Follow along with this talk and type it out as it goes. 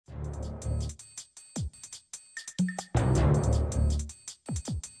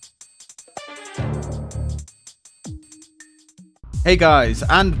Hey guys,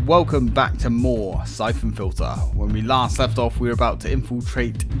 and welcome back to more Syphon Filter. When we last left off, we were about to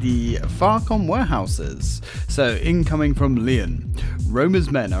infiltrate the Fharcom warehouses. So, incoming from Leon,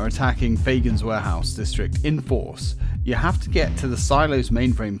 Roma's men are attacking Fagan's warehouse district in force. You have to get to the silo's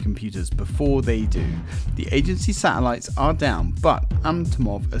mainframe computers before they do. The agency satellites are down, but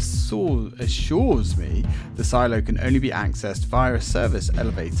Antomov assures me the silo can only be accessed via a service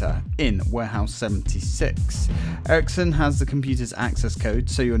elevator in Warehouse 76. Ericsson has the computer's access code,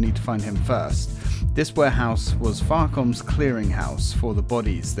 so you'll need to find him first. This warehouse was Fharcom's clearinghouse for the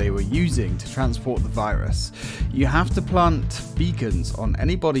bodies they were using to transport the virus. You have to plant beacons on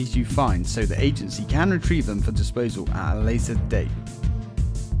any bodies you find so the agency can retrieve them for disposal at a later date.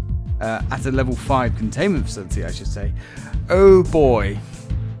 At a level 5 containment facility, I should say. Oh boy.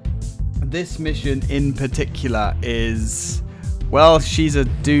 This mission in particular is, well, she's a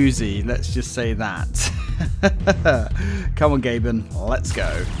doozy, let's just say that. Come on, Gaben, let's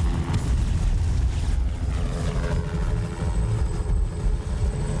go.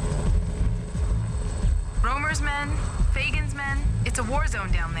 Romer's men, Fagan's men, it's a war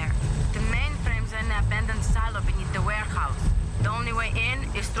zone down there. The mainframe's in an abandoned silo beneath the warehouse. The only way in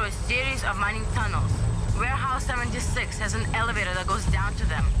is through a series of mining tunnels. Warehouse 76 has an elevator that goes down to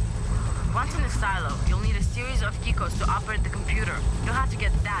them. Once in the silo, you'll need a series of key codes to operate the computer. You'll have to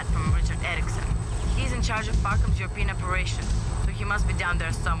get that from Richard Ericsson. He's in charge of Fharcom's European operations, so he must be down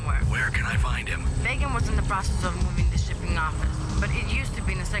there somewhere. Where can I find him? Fagan was in the process of moving the shipping office, but it used to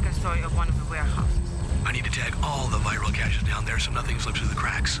be in the second story of one of the warehouses. I need to tag all the viral caches down there so nothing slips through the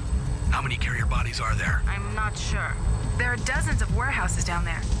cracks. How many carrier bodies are there? I'm not sure. There are dozens of warehouses down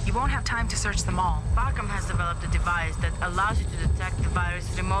there. You won't have time to search them all. Fharcom has developed a device that allows you to detect the virus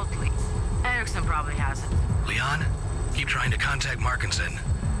remotely. Ericsson probably has it. Leon, keep trying to contact Markinson.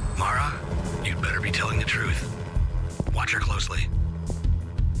 Mara, you'd better be telling the truth. Watch her closely.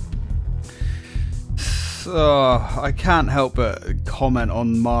 I can't help but comment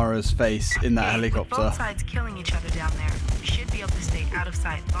on Mara's face in that helicopter. With both sides killing each other down there, you should be able to stay out of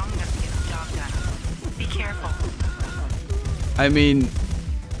sight long enough to get the job done. Be careful. I mean,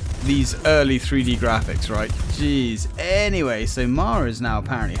 these early 3D graphics, right? Jeez. Anyway, so Mara is now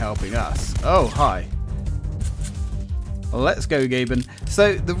apparently helping us. Oh, hi. Let's go, Gaben.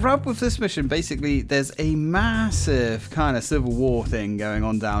 So the rub with this mission, basically, there's a massive kind of civil war thing going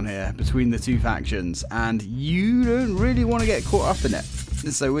on down here between the two factions, and you don't really want to get caught up in it.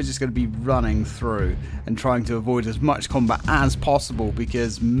 So we're just going to be running through and trying to avoid as much combat as possible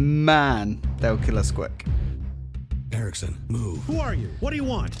because, man, they'll kill us quick. Ericsson, move. Who are you? What do you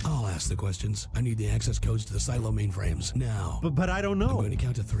want? I'll ask the questions. I need the access codes to the silo mainframes now. But I don't know. I'm going to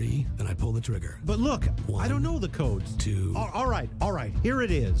count to 3, then I pull the trigger. But look, 1, I don't know the codes. 2. All right. Here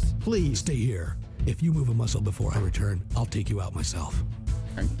it is. Please. Stay here. If you move a muscle before I return, I'll take you out myself.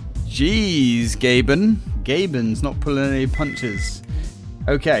 Jeez, Gaben. Gaben's not pulling any punches.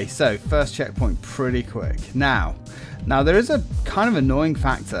 Okay, so first checkpoint pretty quick. Now there is a kind of annoying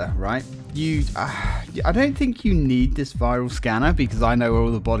factor, right? I don't think you need this viral scanner because I know where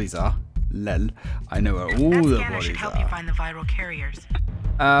all the bodies are. Lel. I know where all the That scanner bodies should help are. you find the viral carriers.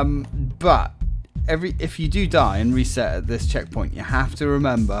 But if you do die and reset at this checkpoint, you have to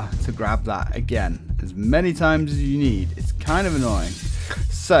remember to grab that again as many times as you need. It's kind of annoying.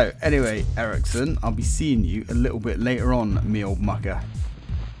 So anyway, Ericsson, I'll be seeing you a little bit later on, me old mucker.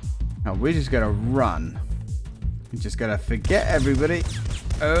 Now we're just gonna run. We're just gonna forget everybody.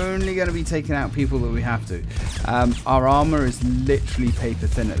 Only gonna be taking out people that we have to. Our armor is literally paper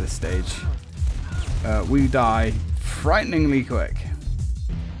thin at this stage. We die frighteningly quick.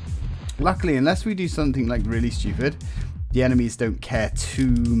 Luckily, unless we do something like really stupid, the enemies don't care too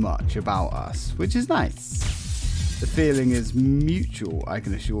much about us, which is nice. The feeling is mutual, I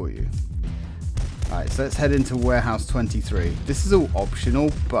can assure you. Alright, so let's head into Warehouse 23. This is all optional,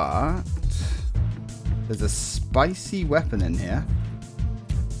 but there's a spicy weapon in here.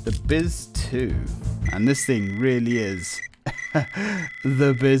 The Biz 2. And this thing really is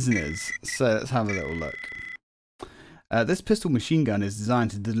the business. So let's have a little look. This pistol machine gun is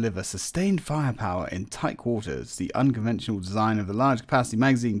designed to deliver sustained firepower in tight quarters. The unconventional design of the large capacity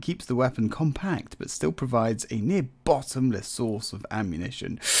magazine keeps the weapon compact, but still provides a near bottomless source of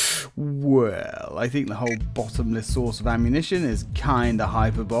ammunition. Well, I think the whole bottomless source of ammunition is kinda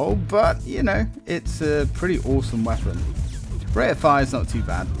hyperbole, but you know, it's a pretty awesome weapon. Rate of fire is not too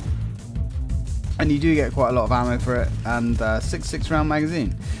bad. And you do get quite a lot of ammo for it, and 6 round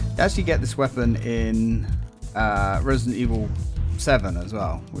magazine. You actually get this weapon in Resident Evil 7 as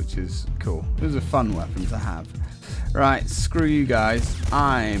well, which is cool. It was a fun weapon to have. Right, screw you guys.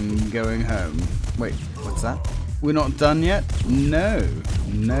 I'm going home. Wait, what's that? We're not done yet? No.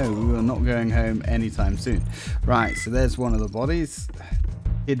 No, we are not going home anytime soon. Right, so there's one of the bodies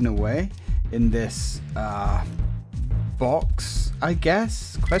hidden away in this box, I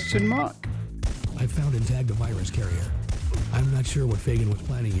guess? Question mark? I found and tagged a virus carrier. I'm not sure what Fagan was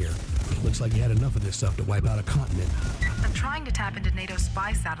planning here. It looks like he had enough of this stuff to wipe out a continent. I'm trying to tap into NATO's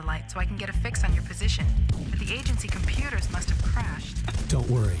spy satellite so I can get a fix on your position. But the agency computers must have crashed. Don't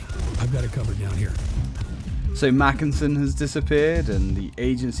worry. I've got it covered down here. So Mackinson has disappeared and the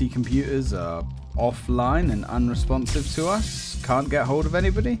agency computers are offline and unresponsive to us. Can't get hold of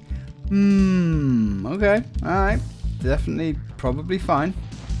anybody? Okay. Alright. Definitely, probably fine.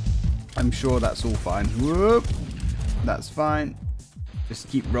 I'm sure that's all fine. Whoop. That's fine. Just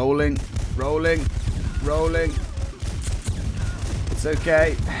keep rolling, rolling, rolling. It's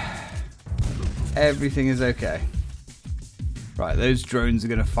okay. Everything is okay. Right, those drones are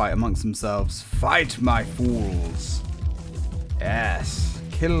going to fight amongst themselves. Fight, my fools. Yes.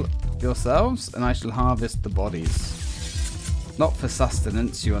 Kill yourselves and I shall harvest the bodies. Not for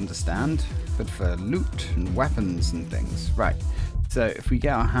sustenance, you understand, but for loot and weapons and things. Right, so if we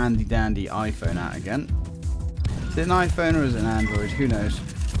get our handy dandy iPhone out again. Is it an iPhone or is it an Android? Who knows?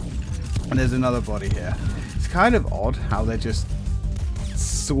 And there's another body here. It's kind of odd how they're just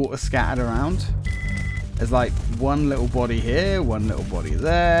sort of scattered around. There's like one little body here, one little body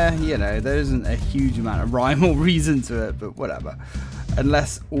there. You know, there isn't a huge amount of rhyme or reason to it, but whatever.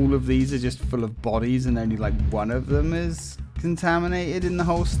 Unless all of these are just full of bodies and only like one of them is contaminated in the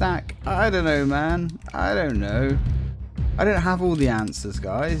whole stack. I don't know, man. I don't know. I don't have all the answers,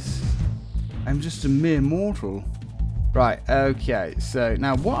 guys. I'm just a mere mortal. Right, okay. So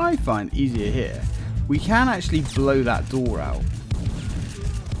now what I find easier here, we can actually blow that door out.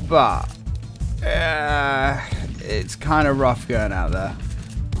 But it's kind of rough going out there.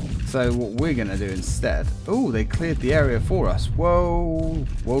 So what we're going to do instead... Oh, they cleared the area for us. Whoa.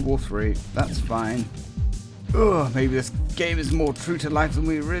 World War III. That's fine. Ugh, maybe this game is more true to life than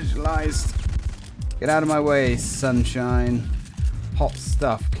we realized. Get out of my way, sunshine. Hot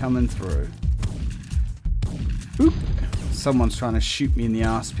stuff coming through. Oop. Someone's trying to shoot me in the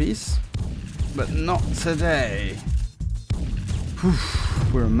arse piece. But not today. Whew.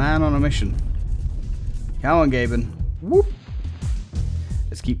 We're a man on a mission. Come on, Gaben. Whoop.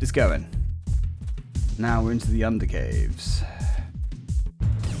 Let's keep this going. Now we're into the undercaves.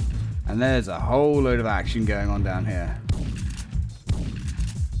 And there's a whole load of action going on down here.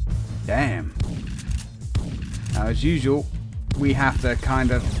 Damn. Now, as usual, we have to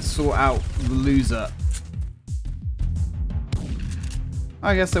kind of sort out the loser.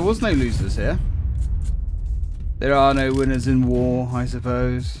 I guess there was no losers here. There are no winners in war, I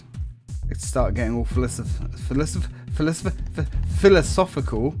suppose. Let's start getting all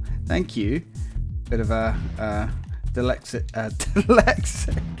philosophical. Thank you. Bit of a dyslexic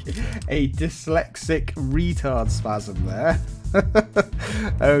retard spasm there.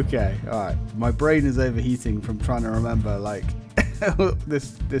 Okay, alright. My brain is overheating from trying to remember like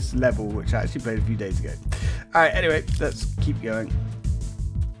this level, which I actually played a few days ago. Alright, anyway, let's keep going.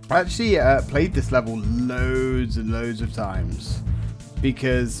 I actually played this level loads and loads of times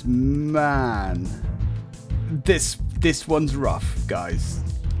because, man, this one's rough, guys.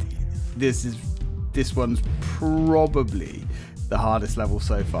 This one's probably the hardest level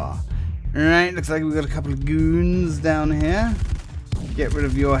so far. Alright, looks like we've got a couple of goons down here. Get rid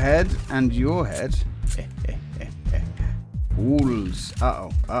of your head and your head. Fools.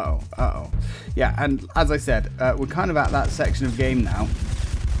 Uh-oh, uh-oh, uh-oh. Yeah, and as I said, we're kind of at that section of game now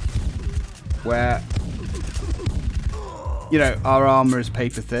where, you know, our armor is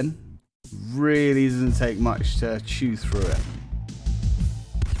paper thin. Really doesn't take much to chew through it.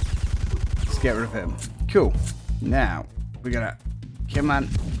 Let's get rid of him. Cool. Now, we're gonna... Come on.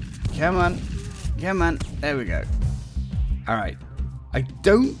 Come on. Come on. There we go. Alright. I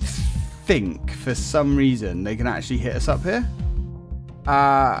don't think, for some reason, they can actually hit us up here.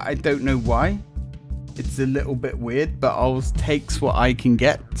 I don't know why. It's a little bit weird, but I'll take what I can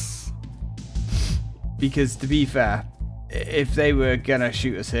get. Because, to be fair, if they were gonna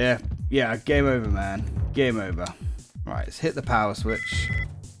shoot us here, yeah, game over, man. Game over. Right, let's hit the power switch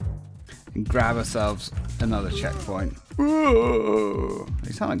and grab ourselves another checkpoint. Ooh,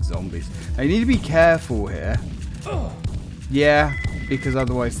 they sound like zombies. I need to be careful here. Yeah, because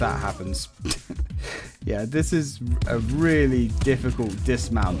otherwise that happens. Yeah, this is a really difficult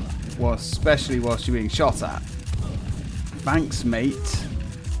dismount, especially whilst you're being shot at. Thanks, mate.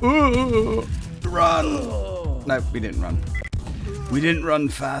 Ooh, run! Nope, we didn't run. We didn't run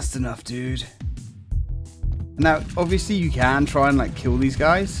fast enough, dude. Now, obviously you can try and like kill these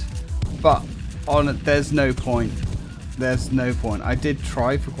guys, but on it, there's no point. There's no point. I did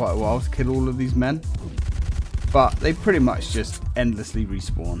try for quite a while to kill all of these men, but they pretty much just endlessly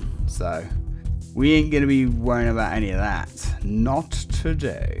respawn. So we ain't going to be worrying about any of that. Not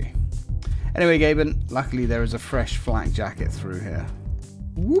today. Anyway, Gaben, luckily there is a fresh flak jacket through here.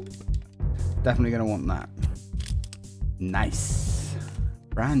 Whoop. Definitely going to want that. Nice.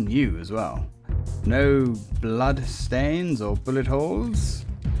 Brand new as well. No blood stains or bullet holes.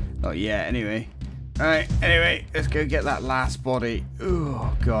 Not yet, anyway. Alright, anyway, let's go get that last body.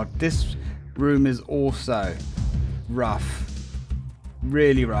 Oh, God. This room is also rough.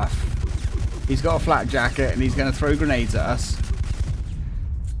 Really rough. He's got a flak jacket and he's going to throw grenades at us.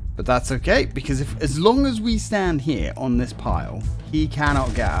 But that's okay, because as long as we stand here on this pile, he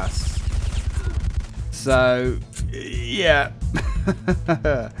cannot get us. So, yeah.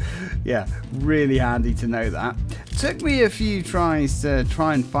 Yeah, really handy to know that. Took me a few tries to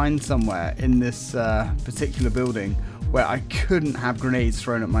try and find somewhere in this particular building where I couldn't have grenades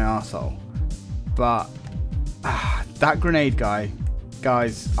thrown at my arsehole. But that grenade guy,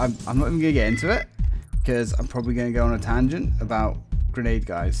 guys, I'm not even going to get into it because I'm probably going to go on a tangent about grenade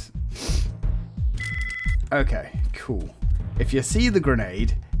guys. Okay, cool. If you see the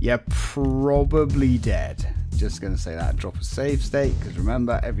grenade, you're probably dead. Just going to say that. Drop a save state, because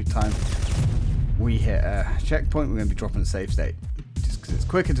remember, every time we hit a checkpoint, we're going to be dropping a save state. Just because it's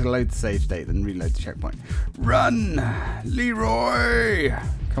quicker to load the save state than reload the checkpoint. Run! Leroy!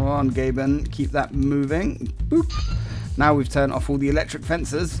 Come on, Gaben. Keep that moving. Boop. Now we've turned off all the electric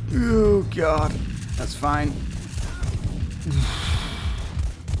fences. Oh, God. That's fine.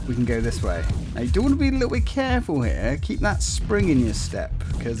 We can go this way. Now you do want to be a little bit careful here. Keep that spring in your step,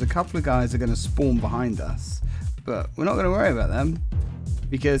 because a couple of guys are going to spawn behind us. But we're not going to worry about them,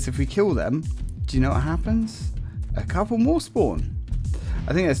 because if we kill them, do you know what happens? A couple more spawn.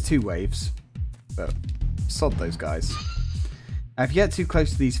 I think there's 2 waves, but sod those guys. Now, if you get too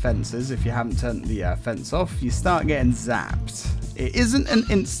close to these fences, if you haven't turned the fence off, you start getting zapped. It isn't an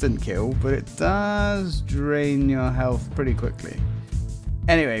instant kill, but it does drain your health pretty quickly.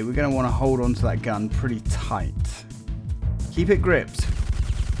 Anyway, we're going to want to hold on to that gun pretty tight. Keep it gripped.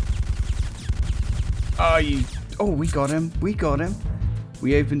 Oh, we got him. We got him.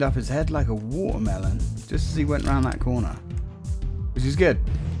 We opened up his head like a watermelon just as he went around that corner. Which is good,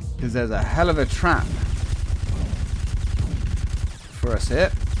 because there's a hell of a trap for us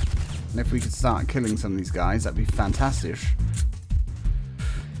here. And if we could start killing some of these guys, that'd be fantastic.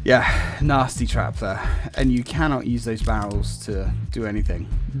 Yeah, nasty trap there. And you cannot use those barrels to do anything.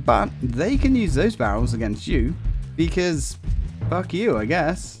 But they can use those barrels against you, because fuck you, I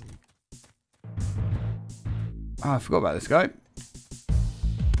guess. Oh, I forgot about this guy.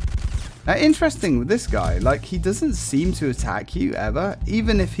 Now, interesting with this guy, like, he doesn't seem to attack you ever.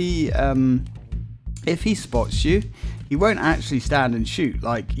 Even if he spots you, he won't actually stand and shoot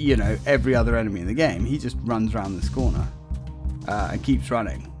like, you know, every other enemy in the game. He just runs around this corner and keeps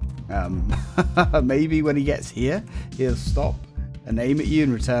running. Maybe when he gets here, he'll stop and aim at you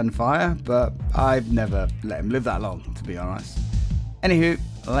and return fire, but I've never let him live that long, to be honest. Anywho,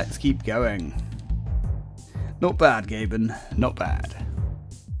 let's keep going. Not bad, Gaben. Not bad.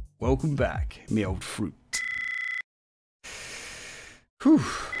 Welcome back, me old fruit. Whew.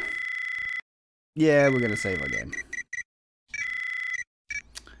 Yeah, we're going to save our game.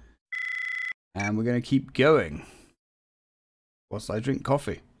 And we're going to keep going whilst I drink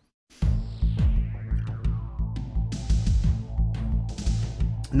coffee.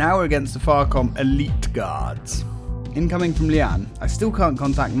 Now we're against the Fharcom Elite Guards. Incoming from Lian, I still can't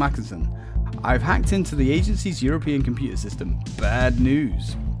contact Mackinson. I've hacked into the agency's European computer system. Bad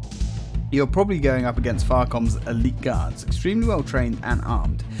news. You're probably going up against Fharcom's elite guards, extremely well trained and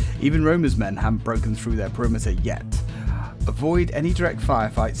armed. Even Romer's men haven't broken through their perimeter yet. Avoid any direct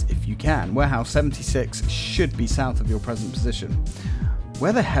firefights if you can. Warehouse 76 should be south of your present position.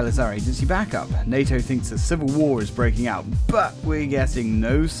 Where the hell is our agency backup? NATO thinks a civil war is breaking out, but we're getting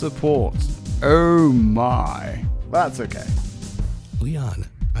no support. Oh my. That's okay. Leon,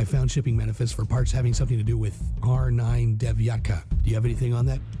 I found shipping manifests for parts having something to do with R9 Devyaka. Do you have anything on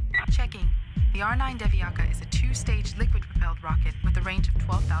that? Checking. The R9 Devyaka is a 2-stage liquid-propelled rocket with a range of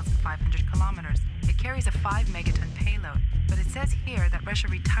 12,500 kilometers. It carries a 5-megaton payload, but it says here that Russia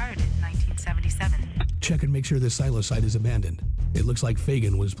retired it in 1977. Check and make sure this silo site is abandoned. It looks like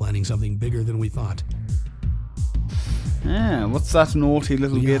Fagan was planning something bigger than we thought. Yeah, what's that naughty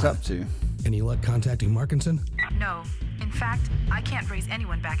little git up to? Any luck contacting Markinson? No. In fact, I can't raise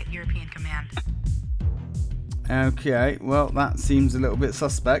anyone back at European Command. Okay, well, that seems a little bit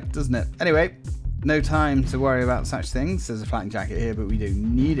suspect, doesn't it? Anyway, no time to worry about such things. There's a flak jacket here, but we do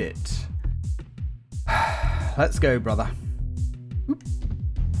need it. let's go, brother. Oop.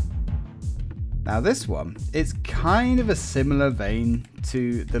 Now this one, it's kind of a similar vein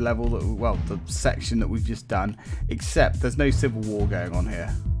to the level that, well, the section that we've just done, except there's no civil war going on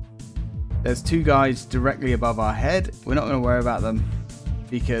here. There's two guys directly above our head. We're not going to worry about them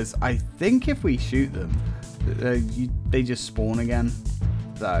because I think if we shoot them, they just spawn again.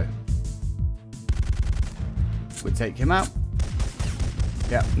 So we'll take him out.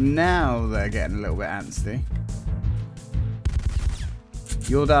 Yep, now they're getting a little bit antsy.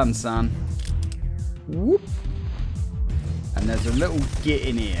 You're done, son. Whoop. And there's a little git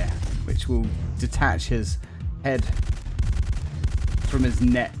in here which will detach his head from his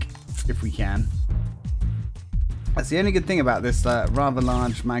neck if we can. That's the only good thing about this rather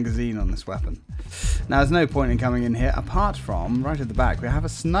large magazine on this weapon. Now there's no point in coming in here apart from right at the back we have a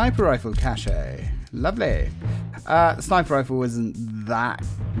sniper rifle cache. Lovely. The sniper rifle isn't that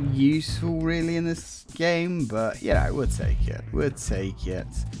useful really in this game, but you know, we'll take it. We'll take it.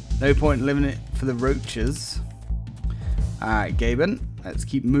 No point in living it for the roaches. Alright, Gaben, let's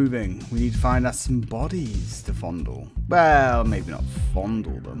keep moving. We need to find us some bodies to fondle. Well, maybe not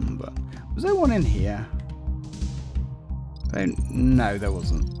fondle them, but was there one in here? No, there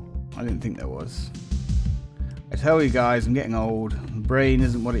wasn't. I didn't think there was. I tell you guys, I'm getting old. The brain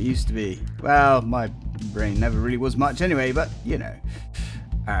isn't what it used to be. Well, my brain never really was much anyway, but you know.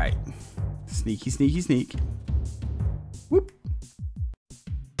 Alright. Sneaky, sneaky, sneak. Whoop.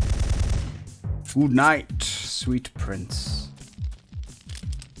 Good night, sweet prince.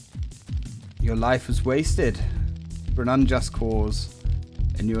 Your life was wasted for an unjust cause,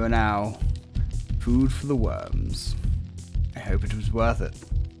 and you are now food for the worms. I hope it was worth it.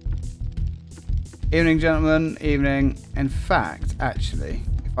 Evening, gentlemen. Evening. In fact, actually,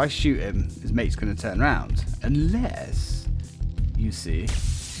 if I shoot him, his mate's going to turn around. Unless, you see.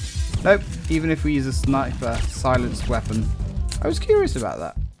 Nope. Even if we use a sniper silenced weapon. I was curious about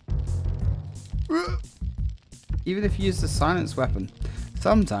that. Even if you use the silenced weapon,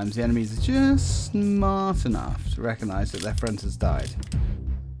 sometimes the enemies are just smart enough to recognize that their friend has died.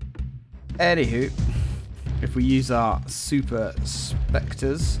 Anywho, if we use our super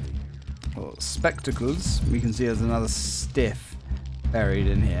specters, or spectacles, we can see there's another stiff buried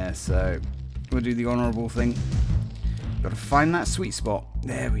in here, so we'll do the honourable thing. Gotta find that sweet spot.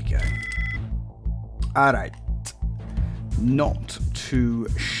 There we go. Alright. Not too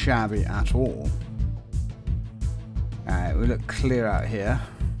shabby at all. Alright, we look clear out here.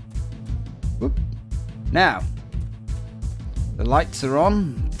 Whoop. Now, the lights are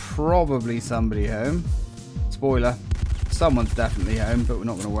on. Probably somebody home. Spoiler, someone's definitely home, but we're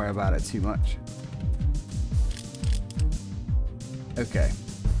not going to worry about it too much. Okay.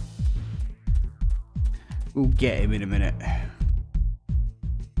 We'll get him in a minute.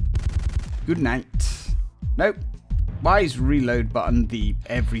 Good night. Nope. Why is reload button the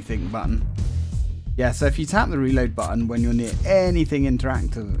everything button? Yeah, so if you tap the reload button when you're near anything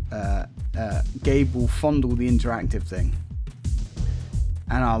interactive, Gabe will fondle the interactive thing.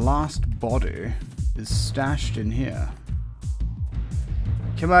 And our last body is stashed in here.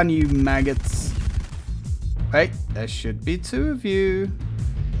 Come on, you maggots. Wait, there should be two of you.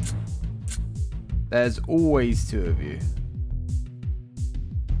 There's always two of you.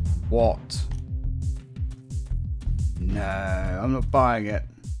 What? No, I'm not buying it.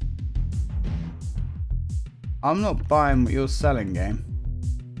 I'm not buying what you're selling, game.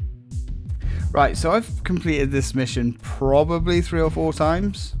 Right, so I've completed this mission probably 3 or 4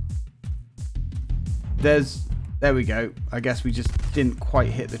 times. There we go. I guess we just didn't quite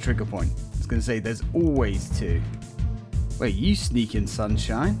hit the trigger point. I was going to say there's always two. Wait, you sneaking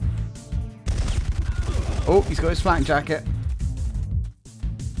sunshine. Oh, he's got his flak jacket.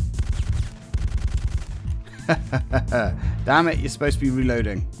 Damn it, you're supposed to be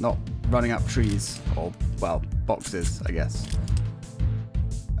reloading, not running up trees. Or, well, boxes, I guess.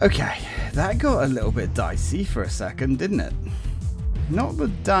 Okay, that got a little bit dicey for a second, didn't it? Not the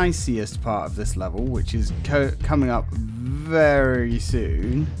diciest part of this level, which is coming up very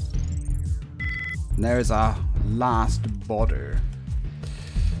soon. And there is our last body.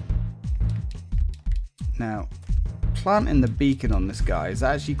 Now, planting the beacon on this guy is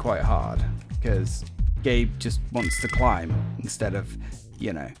actually quite hard, because Gabe just wants to climb instead of,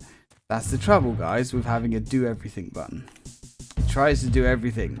 you know. That's the trouble, guys, with having a do everything button. It tries to do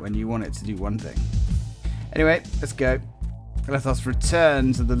everything when you want it to do one thing. Anyway, let's go. Let us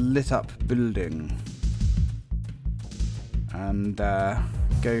return to the lit up building. And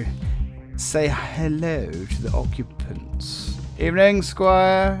go say hello to the occupants. Evening,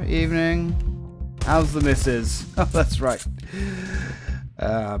 Squire. Evening. How's the missus? Oh, that's right.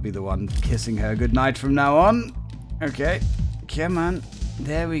 I'll be the one kissing her goodnight from now on. Okay, come on.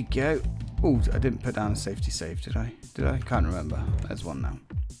 There we go. Oh, I didn't put down a safety save, did I? Did I? Can't remember. There's one now.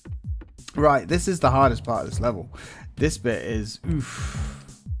 Right, this is the hardest part of this level. This bit is oof.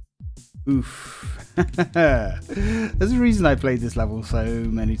 Oof. There's a reason I played this level so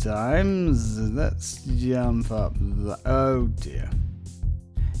many times. Let's jump up. Oh dear.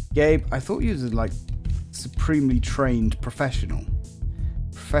 Gabe, I thought you was like supremely trained professional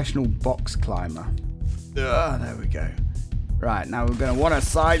box climber. There we go. Right, now we're going to want to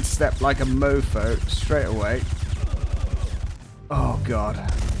sidestep like a mofo straight away. Oh god.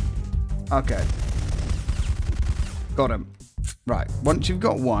 Okay. Got him. Right, once you've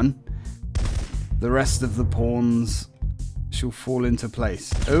got one, the rest of the pawns shall fall into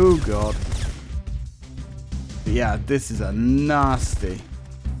place. Oh god. But yeah, this is a nasty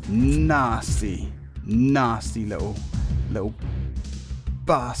little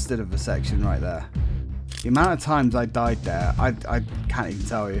bastard of a section right there. The amount of times I died there, I can't even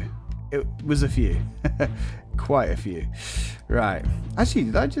tell you. It was a few. Quite a few. Right. Actually,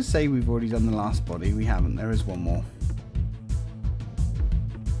 did I just say we've already done the last body? We haven't. There is one more.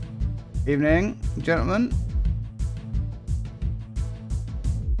 Evening, gentlemen.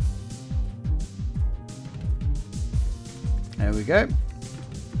 There we go.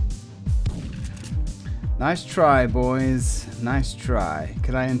 Nice try, boys. Nice try.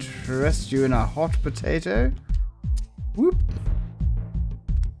 Could I interest you in a hot potato? Whoop.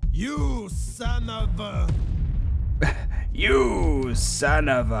 You son of a... You son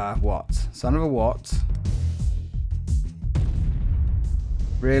of a what? Son of a what?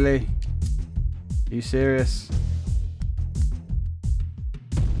 Really? Are you serious?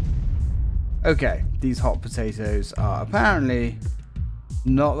 Okay, these hot potatoes are apparently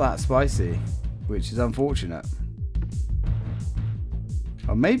not that spicy, which is unfortunate.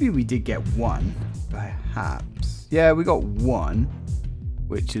 Or maybe we did get one, perhaps. Yeah, we got one,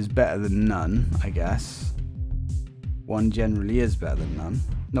 which is better than none, I guess. One generally is better than none.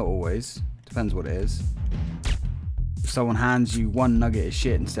 Not always. Depends what it is. If someone hands you one nugget of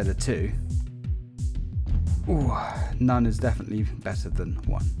shit instead of two, ooh, none is definitely better than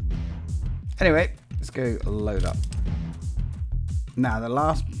one. Anyway, let's go load up. Now, the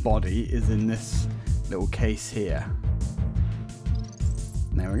last body is in this little case here.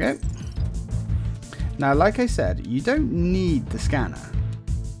 There we go. Now, like I said, you don't need the scanner.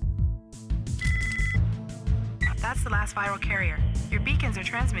 That's the last viral carrier. Your beacons are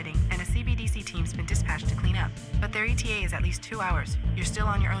transmitting, and a CBDC team's been dispatched to clean up. But their ETA is at least 2 hours. You're still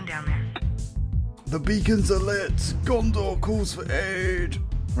on your own down there. The beacons are lit. Gondor calls for aid.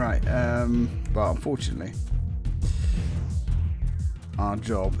 Right, well, unfortunately, our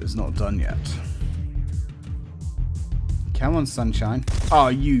job is not done yet. Come on, sunshine. Oh,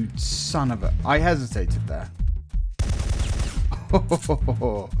 you son of a... I hesitated there.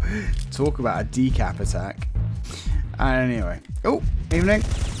 Talk about a decap attack. Anyway. Oh, evening.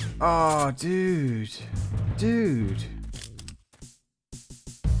 Oh, dude. Dude.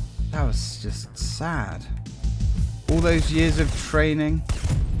 That was just sad. All those years of training.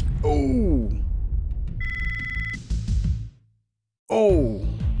 Oh. Oh.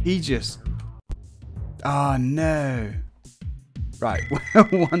 He just... Oh, no. Right.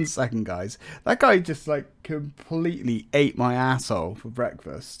 1 second, guys. That guy just, like, completely ate my asshole for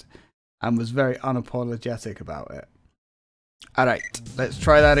breakfast and was very unapologetic about it. Alright. Let's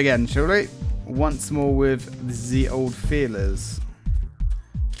try that again, shall we? Once more with the old feelers.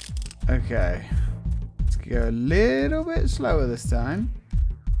 Okay. Let's go a little bit slower this time.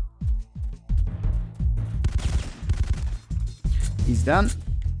 He's done.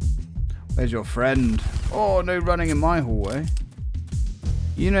 Where's your friend? Oh, no running in my hallway.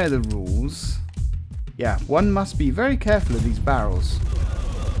 You know the rules. Yeah, one must be very careful of these barrels.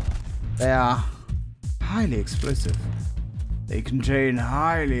 They are highly explosive. They contain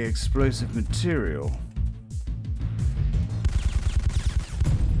highly explosive material.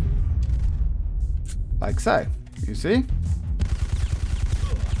 Like so. You see?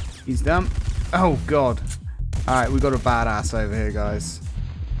 He's done. Oh, God. Alright, we got a badass over here, guys.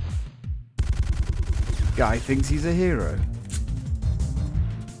 Guy thinks he's a hero.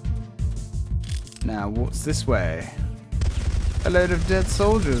 Now, what's this way? A load of dead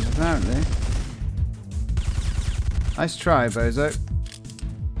soldiers, apparently. Nice try, bozo.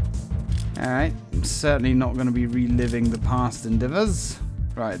 Alright, I'm certainly not going to be reliving the past endeavors.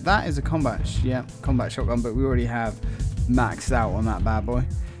 Right, that is a combat, combat shotgun, but we already have maxed out on that bad boy.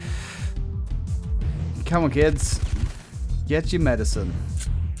 Come on, kids. Get your medicine.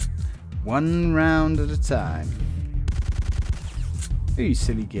 One round at a time. Oh, you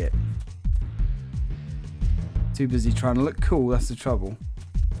silly git. Too busy trying to look cool, that's the trouble.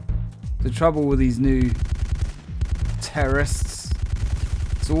 The trouble with these new terrorists,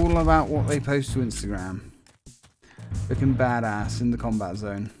 it's all about what they post to Instagram. Looking badass in the combat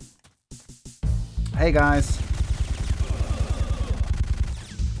zone. Hey guys.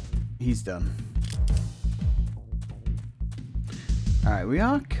 He's done. Alright, we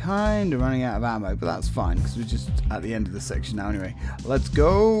are kind of running out of ammo, but that's fine because we're just at the end of the section now anyway. Let's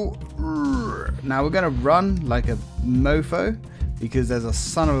go. Now we're going to run like a mofo because there's a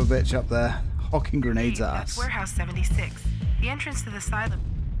son of a bitch up there hocking grenades at us. That's Warehouse 76. The entrance to the silo.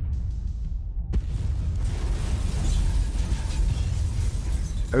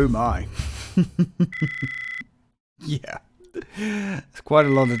 Oh my. Yeah. It's quite a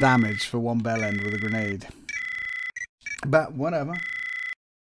lot of damage for one bell end with a grenade. But whatever.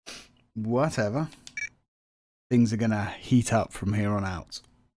 Whatever. Things are going to heat up from here on out.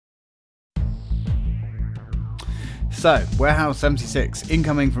 So, Warehouse 76,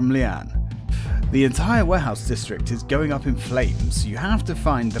 incoming from Lian. The entire warehouse district is going up in flames, so you have to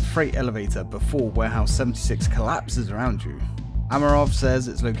find the freight elevator before Warehouse 76 collapses around you. Amarov says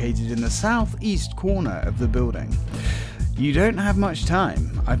it's located in the southeast corner of the building. You don't have much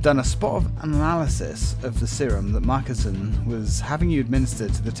time. I've done a spot of analysis of the serum that Marcuson was having you administer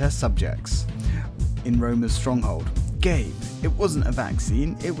to the test subjects in Roma's stronghold. Gabe, it wasn't a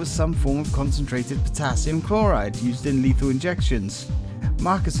vaccine, it was some form of concentrated potassium chloride used in lethal injections.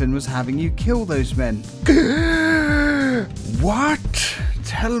 Marcuson was having you kill those men. What?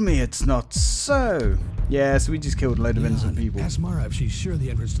 Tell me it's not so. Yeah, so we just killed a load of innocent people. Ask Mara if she's sure the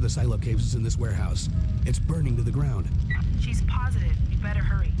entrance to the silo caves is in this warehouse. It's burning to the ground. She's positive. You better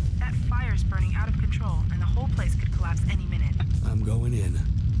hurry. That fire's burning out of control, and the whole place could collapse any minute. I'm going in.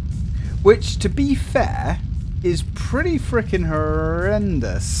 Which, to be fair, is pretty freaking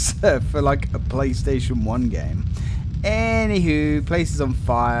horrendous for like a PlayStation 1 game. Anywho, place is on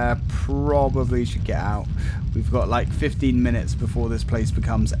fire. Probably should get out. We've got like 15 minutes before this place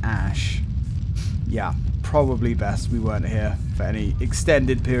becomes ash. Yeah, probably best we weren't here for any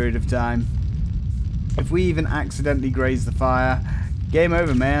extended period of time. If we even accidentally graze the fire, game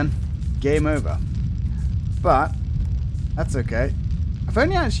over, man. Game over. But that's okay. I've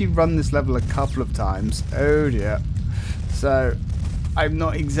only actually run this level a couple of times. Oh dear. So I'm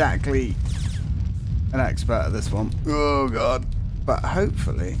not exactly an expert at this one. Oh god. But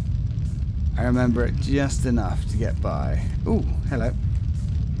hopefully I remember it just enough to get by. Ooh, hello.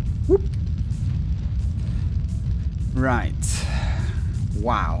 Whoop. Right.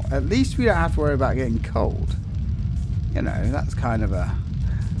 Wow. At least we don't have to worry about getting cold. You know, that's kind of a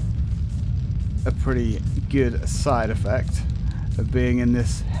pretty good side effect of being in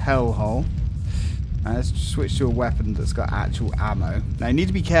this hellhole. Now let's switch to a weapon that's got actual ammo. Now you need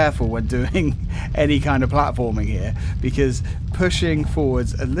to be careful when doing any kind of platforming here, because pushing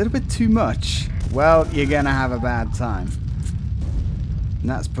forwards a little bit too much, well, you're gonna have a bad time. And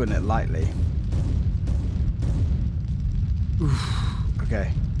that's putting it lightly. Oof.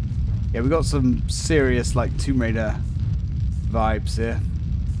 Okay. Yeah, we got some serious like Tomb Raider vibes here.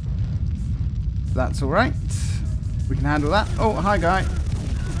 That's alright. We can handle that. Oh, hi guy.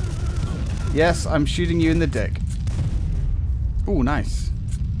 Yes, I'm shooting you in the dick. Oh, nice.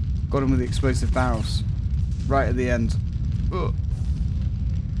 Got him with the explosive barrels. Right at the end. Ugh.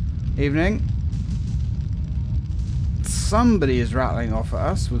 Evening. Somebody is rattling off at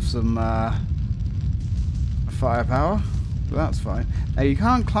us with some firepower. But that's fine. Now, you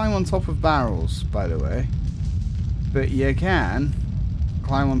can't climb on top of barrels, by the way. But you can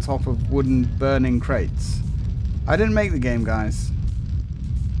climb on top of wooden burning crates. I didn't make the game, guys.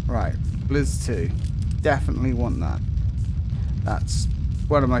 Right. Blizz 2. Definitely want that. That's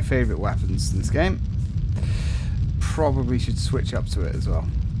one of my favourite weapons in this game. Probably should switch up to it as well.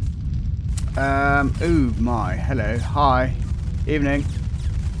 Oh my. Hello. Hi. Evening.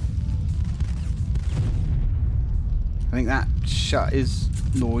 I think that shut his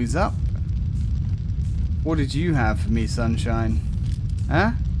noise up. What did you have for me, sunshine?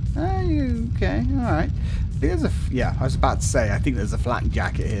 Huh? You okay? Alright. There's a... Yeah, I was about to say, I think there's a flak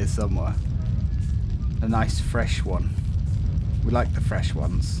jacket here somewhere. A nice fresh one. We like the fresh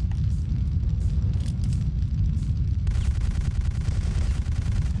ones.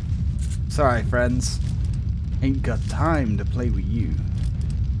 Sorry, friends. Ain't got time to play with you.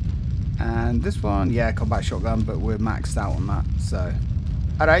 And this one, yeah, combat shotgun, but we're maxed out on that, so.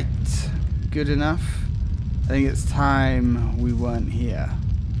 Alright, good enough. I think it's time we weren't here.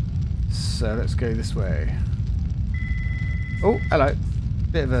 So let's go this way. Oh, hello.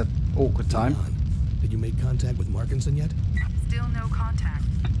 Bit of an awkward time. Did you make contact with Markinson yet? Still no contact.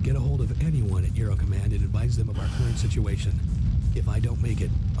 Get a hold of anyone at Aero Command and advise them of our current situation. If I don't make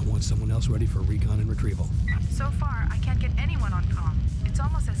it, I want someone else ready for recon and retrieval. So far, I can't get anyone on comm. It's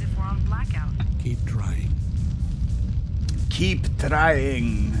almost as if we're on blackout. Keep trying. Keep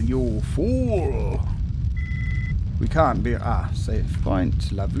trying, you fool. We can't be... save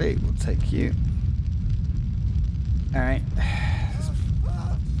point. Lovely. We'll take you. Alright.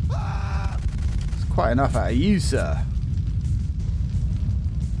 It's quite enough out of you, sir.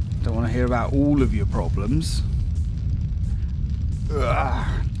 Don't want to hear about all of your problems.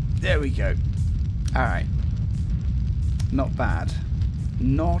 There we go. Alright. Not bad.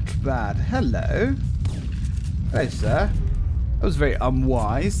 Not bad. Hello. Hello, sir. That was very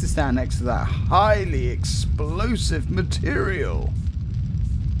unwise to stand next to that highly explosive material.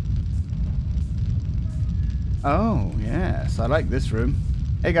 Oh, yes. I like this room.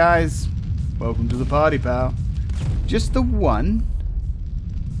 Hey, guys. Welcome to the party, pal. Just the one?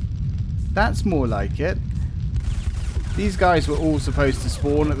 That's more like it. These guys were all supposed to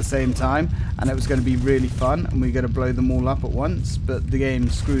spawn at the same time, and it was going to be really fun, and we were going to blow them all up at once, but the game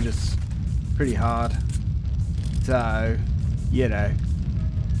screwed us pretty hard. So, you know,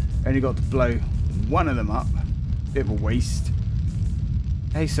 only got to blow one of them up. Bit of a waste.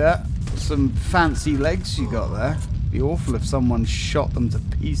 Hey, sir, some fancy legs you got there. Be awful if someone shot them to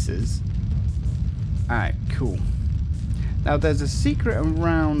pieces. Alright, cool. Now, there's a secret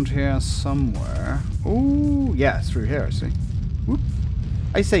around here somewhere. Oh, yeah, it's through here, I see. Whoop.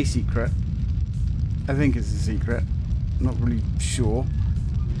 I say secret. I think it's a secret. I'm not really sure.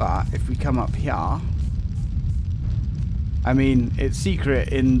 But if we come up here... I mean, it's secret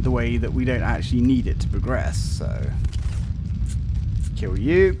in the way that we don't actually need it to progress, so... Kill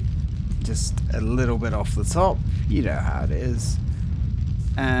you. Just a little bit off the top. You know how it is.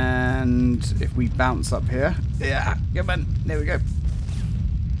 And if we bounce up here, yeah, come on, there we go.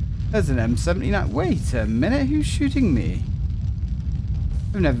 There's an M79. Wait a minute, who's shooting me?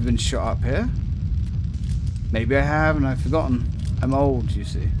 I've never been shot up here. Maybe I have and I've forgotten. I'm old, you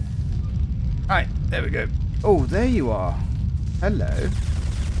see. Alright, there we go. Oh, there you are. Hello.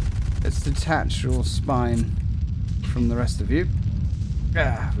 Let's detach your spine from the rest of you.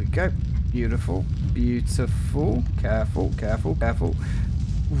 There we go. Beautiful, beautiful. Careful, careful, careful.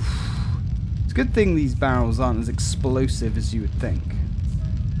 Oof. It's a good thing these barrels aren't as explosive as you would think.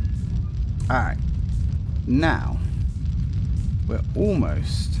 Alright. Now, we're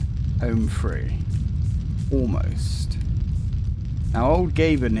almost home free. Almost. Now, old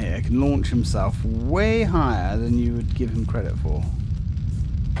Gaben here can launch himself way higher than you would give him credit for.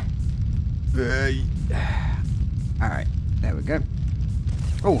 Alright, there we go.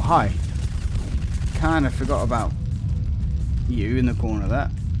 Oh, hi. Kind of forgot about you in the corner there.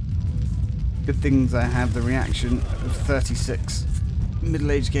 Good things I have the reaction of 36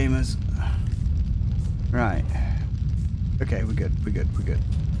 middle-aged gamers. Right. Okay, we're good, we're good, we're good.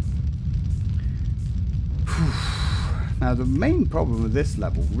 Whew. Now, the main problem with this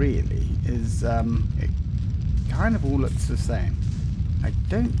level, really, is it kind of all looks the same. I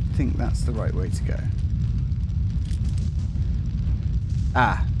don't think that's the right way to go.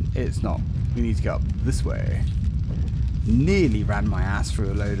 Ah, it's not. We need to go up this way. Nearly ran my ass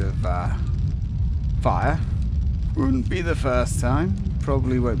through a load of fire. Wouldn't be the first time.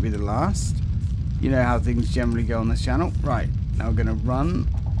 Probably won't be the last. You know how things generally go on this channel. Right, now we're going to run.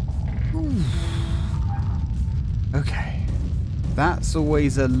 Ooh. Okay. That's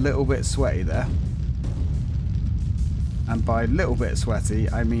always a little bit sweaty there. And by little bit sweaty,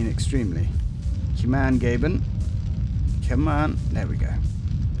 I mean extremely. Come on, Gaben. Come on. There we go.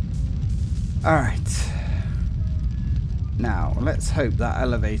 Alright. Now, let's hope that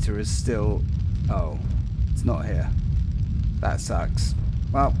elevator is still... Oh, it's not here. That sucks.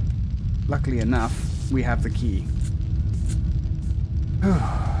 Well, luckily enough, we have the key.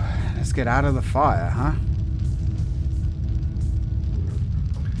 Let's get out of the fire, huh?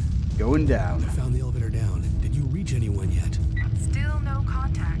 Going down. I found the elevator down. Did you reach anyone yet? Still no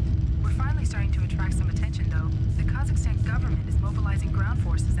contact. We're finally starting to attract some attention, though. The Kazakhstan government is mobilizing ground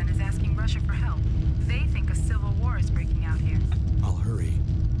forces and is asking Russia for help. They think a civil war is breaking out here. I'll hurry.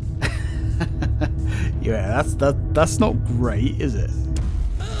 Yeah, that's not great, is it?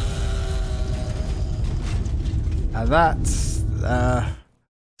 Now that's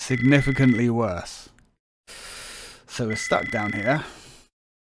significantly worse. So we're stuck down here,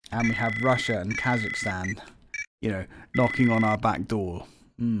 and we have Russia and Kazakhstan, you know, knocking on our back door.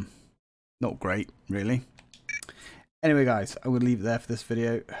 Not great, really. Anyway, guys, I will leave it there for this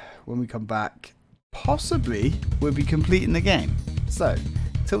video. When we come back, possibly we'll be completing the game. So,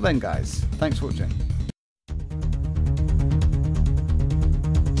 till then, guys, thanks for watching.